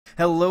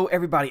Hello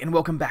everybody and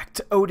welcome back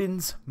to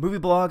Odin's Movie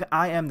Blog.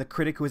 I am the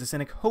critic who is a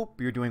cynic. Hope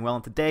you're doing well,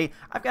 and today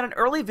I've got an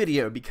early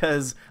video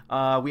because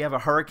we have a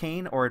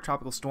hurricane or a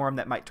tropical storm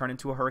that might turn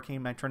into a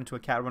hurricane, might turn into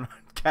a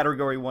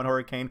Category 1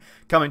 hurricane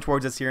coming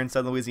towards us here in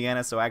southern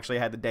Louisiana, so I actually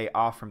had the day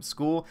off from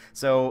school.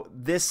 So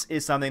this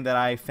is something that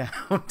I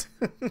found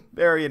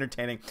very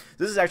entertaining.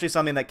 This is actually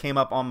something that came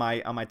up on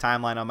my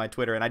timeline on my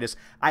Twitter, and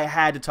I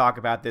had to talk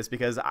about this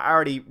because I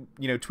already,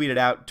 tweeted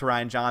out to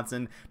Rian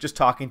Johnson just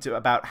talking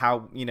about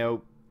how,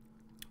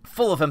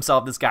 full of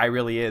himself this guy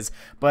really is.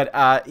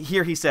 But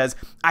here he says,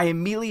 I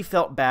immediately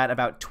felt bad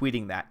about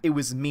tweeting that. It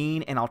was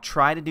mean, and I'll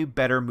try to do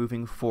better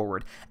moving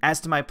forward.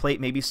 As to my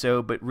plate, maybe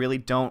so, but really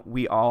don't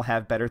we all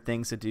have better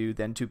things to do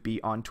than to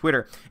be on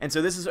Twitter? And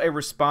so this is a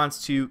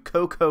response to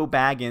Coco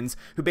Baggins,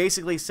 who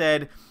basically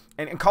said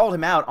and called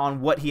him out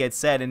on what he had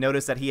said, and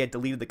noticed that he had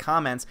deleted the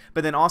comments,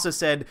 but then also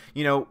said,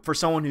 for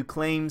someone who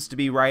claims to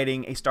be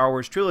writing a Star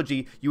Wars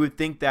trilogy, you would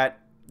think that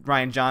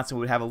Rian Johnson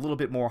would have a little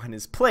bit more on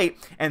his plate.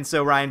 And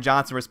so Rian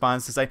Johnson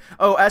responds to say,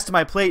 oh, as to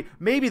my plate,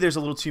 maybe there's a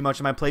little too much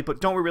on my plate,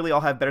 but don't we really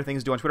all have better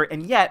things to do on Twitter?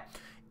 And yet,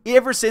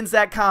 ever since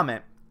that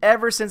comment,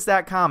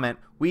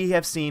 we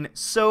have seen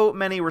so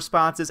many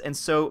responses and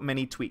so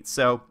many tweets.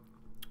 So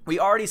we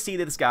already see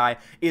that this guy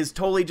is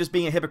totally just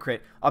being a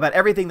hypocrite about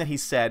everything that he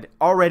said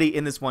already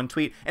in this one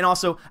tweet. And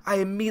also, I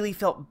immediately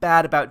felt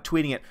bad about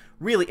tweeting it.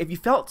 Really, if you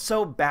felt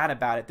so bad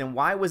about it, then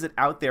why was it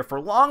out there for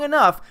long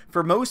enough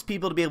for most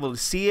people to be able to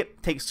see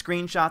it, take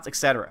screenshots,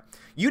 etc.?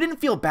 You didn't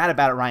feel bad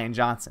about it, Rian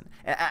Johnson.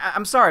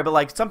 I'm sorry, but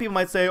like some people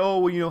might say, oh,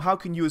 well, how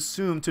can you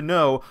assume to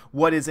know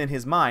what is in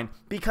his mind?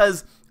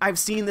 Because I've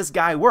seen this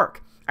guy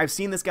work. I've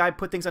seen this guy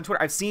put things on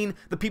Twitter. I've seen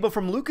the people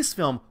from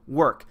Lucasfilm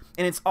work,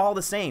 and it's all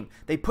the same.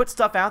 They put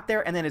stuff out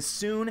there, and then as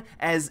soon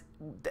as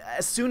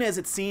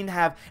it's seen to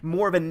have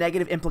more of a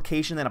negative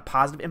implication than a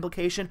positive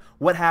implication,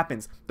 what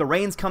happens? The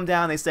reins come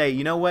down. They say,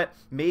 you know what?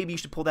 Maybe you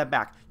should pull that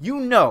back. You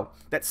know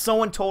that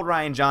someone told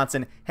Rian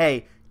Johnson,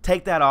 hey,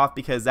 take that off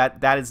because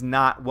that is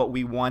not what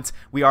we want.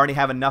 We already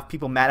have enough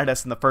people mad at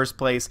us in the first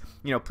place.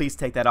 Please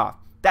take that off.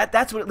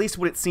 That's at least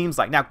what it seems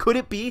like. Now, could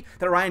it be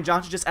that Rian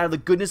Johnson, just out of the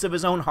goodness of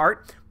his own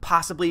heart,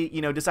 possibly,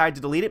 decided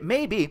to delete it?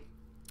 Maybe.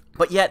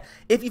 But yet,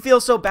 if he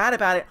feels so bad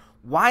about it,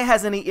 why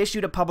hasn't he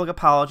issued a public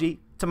apology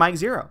to Mike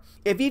Zero?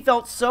 If he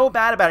felt so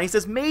bad about it, he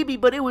says, maybe,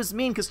 but it was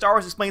mean, because Star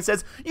Wars Explained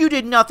says, you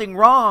did nothing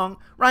wrong.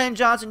 Rian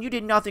Johnson, you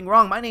did nothing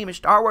wrong. My name is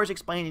Star Wars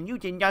Explained, and you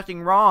did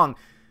nothing wrong.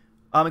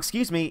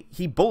 Excuse me,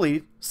 he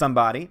bullied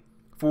somebody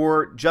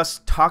for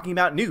just talking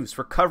about news,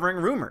 for covering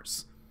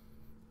rumors.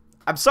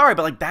 I'm sorry,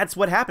 but that's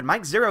what happened.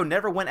 Mike Zero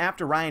never went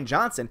after Rian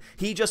Johnson.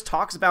 He just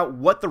talks about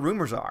what the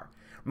rumors are.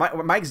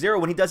 Mike Zero,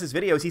 when he does his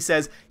videos, he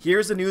says,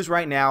 here's the news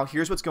right now,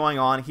 here's what's going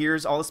on,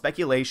 here's all the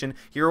speculation,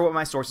 here are what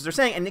my sources are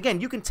saying. And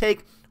again, you can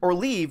take or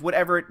leave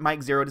whatever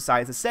Mike Zero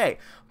decides to say.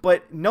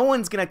 But no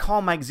one's going to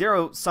call Mike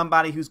Zero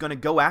somebody who's going to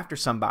go after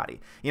somebody.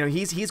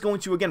 He's going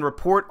to, again,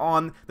 report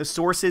on the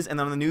sources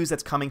and on the news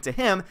that's coming to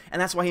him,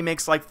 and that's why he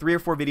makes like 3 or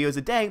 4 videos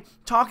a day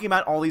talking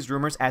about all these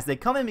rumors as they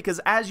come in,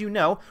 because as you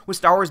know, with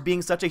Star Wars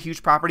being such a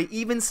huge property,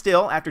 even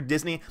still, after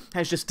Disney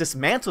has just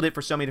dismantled it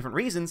for so many different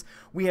reasons,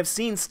 we have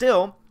seen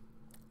still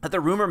that the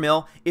rumor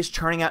mill is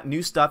churning out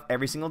new stuff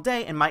every single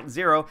day, and Mike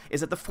Zero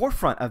is at the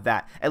forefront of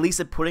that, at least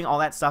at putting all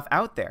that stuff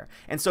out there.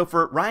 And so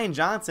for Rian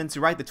Johnson to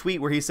write the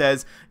tweet where he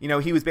says,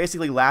 he was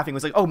basically laughing,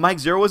 was like, oh, Mike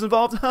Zero was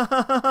involved? If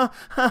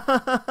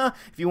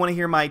you want to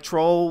hear my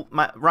troll,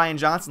 Rian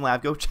Johnson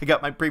laugh, go check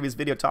out my previous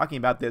video talking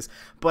about this.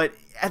 But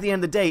at the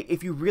end of the day,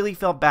 if you really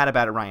felt bad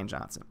about it, Rian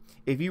Johnson,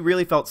 if you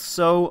really felt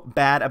so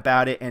bad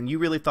about it and you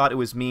really thought it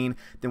was mean,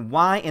 then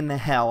why in the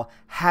hell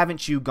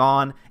haven't you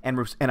gone and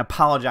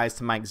apologized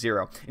to Mike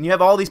Zero? And you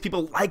have all these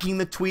people liking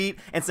the tweet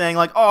and saying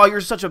like, "Oh,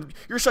 you're such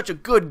a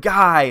good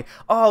guy.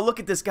 Oh, look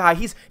at this guy.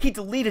 He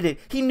deleted it.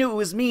 He knew it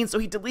was mean, so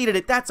he deleted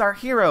it. That's our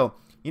hero."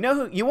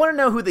 You want to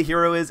know who the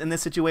hero is in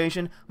this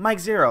situation? Mike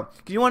Zero.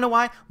 You want to know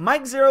why?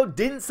 Mike Zero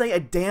didn't say a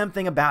damn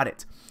thing about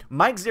it.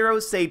 Mike Zero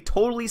stayed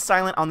totally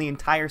silent on the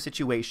entire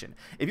situation.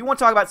 If you want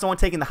to talk about someone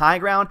taking the high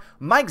ground,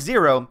 Mike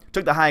Zero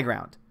took the high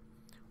ground.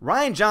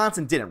 Rian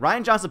Johnson didn't.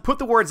 Rian Johnson put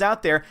the words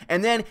out there,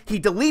 and then he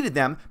deleted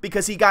them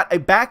because he got a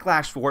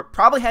backlash for it.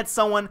 Probably had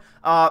someone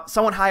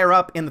higher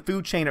up in the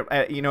food chain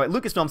at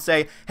Lucasfilm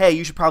say, hey,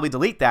 you should probably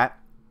delete that.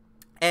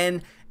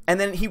 And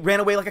then he ran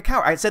away like a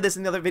coward. I said this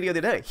in the other video the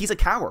other day. He's a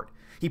coward.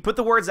 He put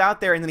the words out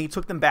there, and then he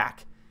took them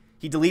back.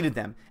 He deleted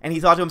them. And he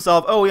thought to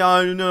himself, oh,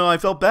 yeah, no, I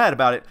felt bad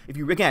about it.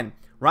 Again,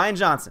 Rian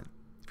Johnson,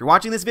 if you're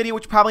watching this video,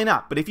 which you're probably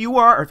not, but if you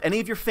are, or if any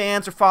of your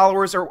fans or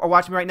followers are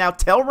watching me right now,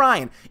 tell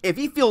Rian, if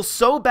he feels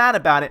so bad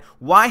about it,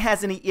 why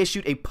hasn't he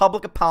issued a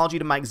public apology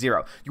to Mike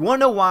Zero? You want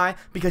to know why?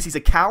 Because he's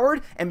a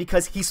coward and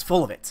because he's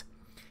full of it.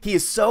 He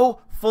is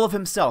so full of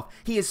himself.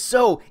 He is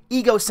so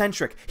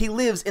egocentric. He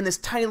lives in this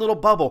tiny little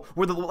bubble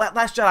where The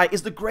Last Jedi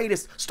is the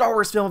greatest Star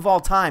Wars film of all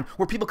time,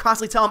 where people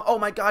constantly tell him, oh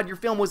my God, your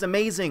film was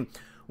amazing.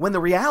 When the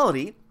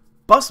reality,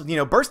 burst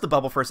the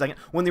bubble for a second,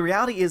 when the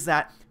reality is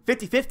that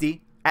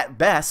 50-50, at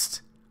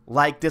best,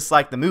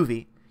 dislike the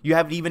movie. You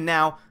have even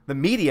now the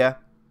media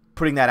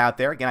putting that out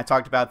there. Again, I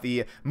talked about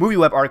the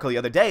MovieWeb article the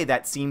other day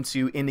that seemed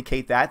to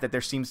indicate that there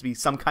seems to be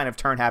some kind of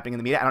turn happening in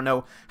the media. I don't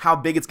know how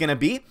big it's going to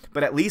be,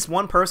 but at least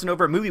one person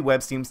over at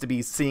MovieWeb seems to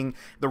be seeing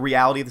the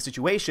reality of the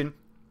situation.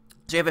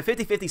 So you have a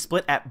 50-50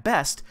 split at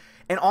best.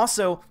 And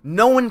also,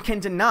 no one can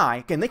deny,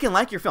 again, they can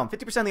like your film.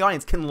 50% of the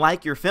audience can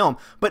like your film,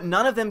 but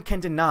none of them can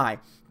deny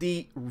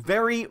the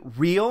very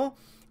real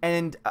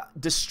and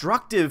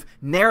destructive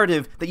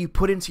narrative that you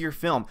put into your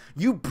film.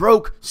 You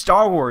broke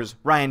Star Wars,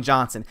 Rian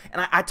Johnson.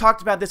 And I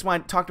talked about this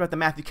when I talked about the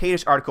Matthew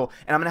Kadish article,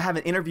 and I'm going to have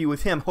an interview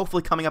with him,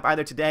 hopefully coming up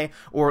either today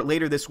or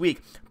later this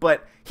week.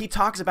 But he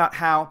talks about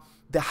how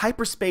the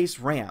hyperspace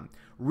ram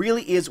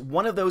really is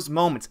one of those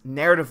moments,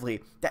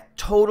 narratively, that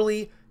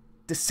totally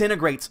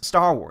disintegrates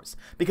Star Wars,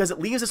 because it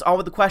leaves us all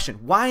with the question,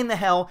 why in the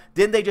hell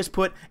didn't they just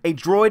put a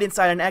droid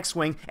inside an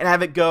X-Wing and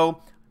have it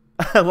go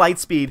light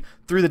speed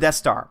through the Death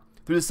Star,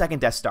 through the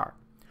second Death Star?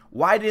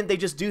 Why didn't they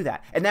just do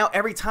that? And now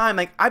every time,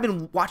 like, I've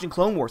been watching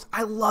Clone Wars.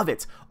 I love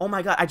it. Oh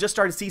my god, I just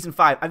started season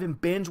 5. I've been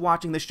binge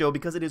watching this show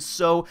because it is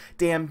so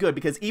damn good.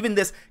 Because even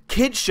this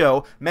kid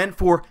show meant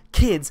for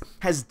kids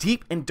has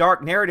deep and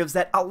dark narratives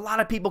that a lot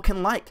of people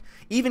can like.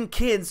 Even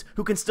kids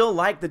who can still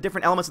like the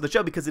different elements of the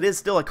show because it is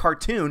still a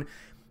cartoon,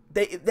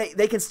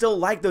 they can still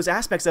like those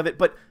aspects of it,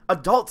 but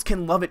adults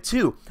can love it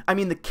too. I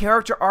mean, the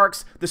character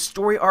arcs, the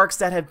story arcs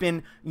that have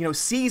been,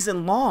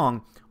 season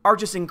long are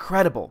just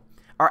incredible,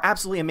 are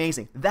absolutely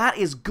amazing. That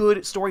is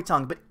good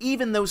storytelling, but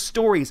even those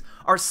stories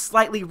are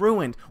slightly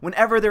ruined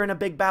whenever they're in a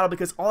big battle,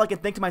 because all I can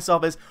think to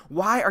myself is,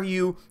 why are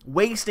you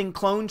wasting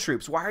clone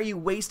troops? Why are you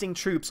wasting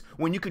troops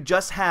when you could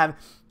just have,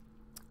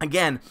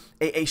 again,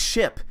 a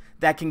ship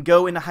that can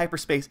go into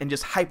hyperspace and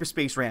just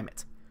hyperspace ram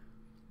it?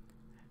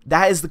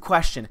 That is the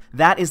question.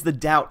 That is the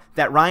doubt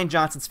that Rian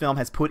Johnson's film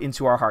has put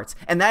into our hearts.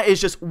 And that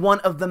is just one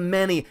of the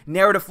many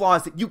narrative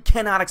flaws that you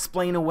cannot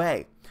explain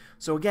away.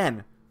 So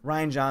again,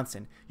 Rian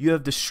Johnson, you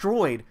have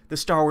destroyed the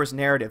Star Wars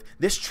narrative.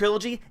 This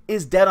trilogy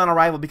is dead on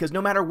arrival, because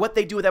no matter what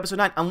they do with Episode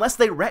 9, unless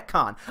they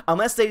retcon,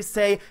 unless they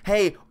say,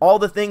 hey, all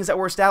the things that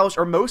were established,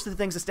 or most of the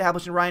things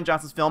established in Rian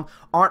Johnson's film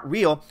aren't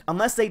real,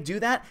 unless they do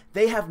that,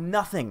 they have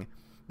nothing.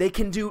 They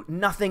can do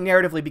nothing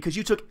narratively, because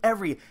you took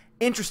every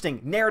interesting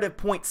narrative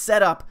point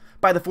set up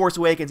by The Force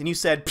Awakens and you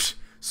said,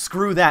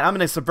 screw that, I'm going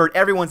to subvert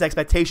everyone's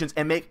expectations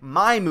and make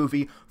my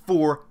movie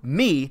for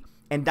me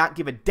and not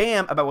give a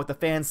damn about what the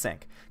fans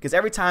think. Because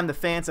every time the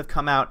fans have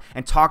come out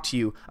and talked to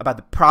you about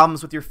the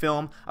problems with your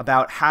film,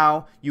 about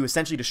how you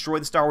essentially destroy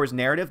the Star Wars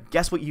narrative,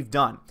 guess what you've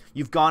done?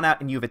 You've gone out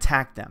and you've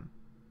attacked them.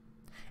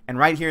 And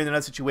right here in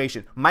another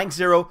situation, Mike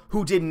Zero,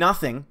 who did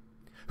nothing,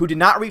 who did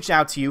not reach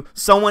out to you,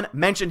 someone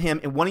mentioned him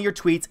in one of your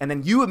tweets, and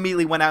then you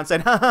immediately went out and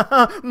said, ha ha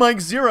ha,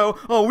 Mike Zero,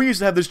 oh, we used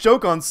to have this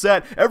joke on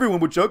set. Everyone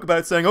would joke about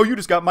it saying, oh, you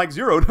just got Mike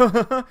Zero'd.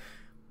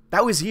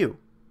 That was you.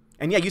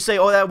 And yeah, you say,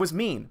 oh, that was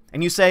mean.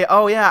 And you say,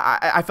 oh yeah,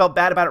 I felt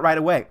bad about it right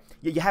away.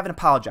 You haven't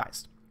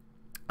apologized.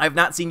 I have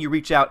not seen you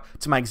reach out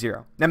to Mike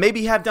Zero. Now, maybe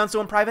you have done so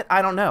in private,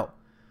 I don't know.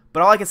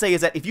 But all I can say is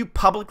that if you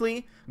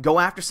publicly go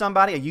after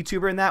somebody, a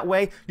YouTuber, in that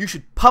way, you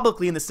should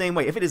publicly in the same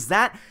way. If it is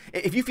that,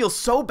 if you feel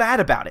so bad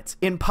about it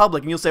in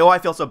public, and you'll say, oh, I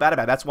feel so bad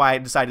about it, that's why I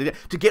decided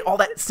to get all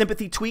that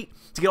sympathy tweet,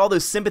 to get all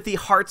those sympathy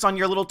hearts on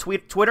your little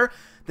Twitter,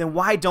 then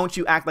why don't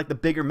you act like the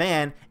bigger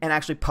man and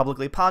actually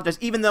publicly apologize?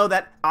 Even though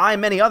that I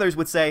and many others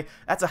would say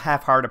that's a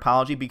half-hearted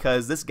apology,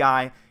 because this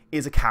guy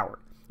is a coward.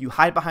 You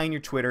hide behind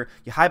your Twitter,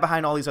 you hide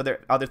behind all these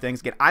other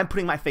things. Again, I'm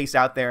putting my face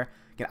out there.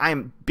 Again, I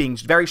am being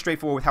very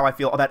straightforward with how I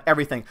feel about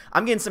everything.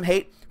 I'm getting some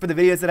hate for the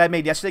videos that I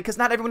made yesterday because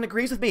not everyone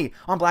agrees with me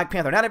on Black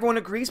Panther. Not everyone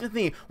agrees with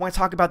me when I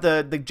talk about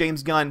the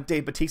James Gunn,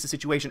 Dave Bautista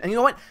situation. And you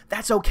know what?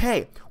 That's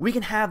okay. We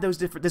can have those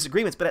different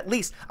disagreements, but at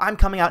least I'm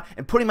coming out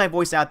and putting my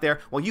voice out there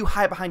while you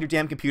hide behind your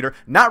damn computer,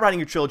 not writing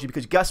your trilogy,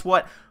 because guess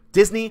what?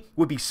 Disney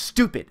would be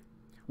stupid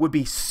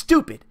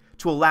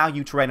to allow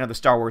you to write another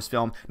Star Wars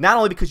film, not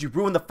only because you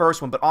ruined the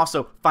first one, but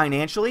also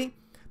financially.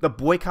 The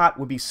boycott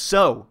would be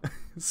so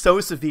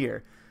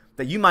severe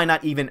that you might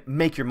not even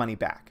make your money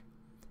back.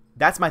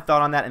 That's my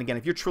thought on that. And again,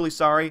 if you're truly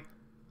sorry,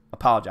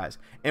 apologize.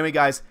 Anyway,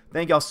 guys,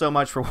 thank y'all so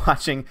much for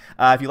watching.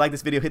 If you like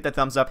this video, hit that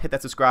thumbs up, hit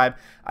that subscribe.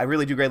 I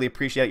really do greatly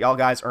appreciate it. Y'all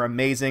guys are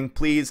amazing.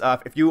 Please,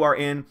 if you are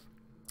in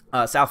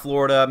South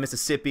Florida,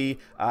 Mississippi,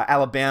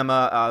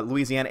 Alabama,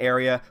 Louisiana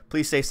area,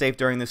 please stay safe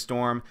during this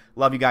storm.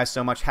 Love you guys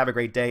so much. Have a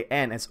great day.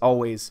 And as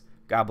always,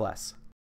 God bless.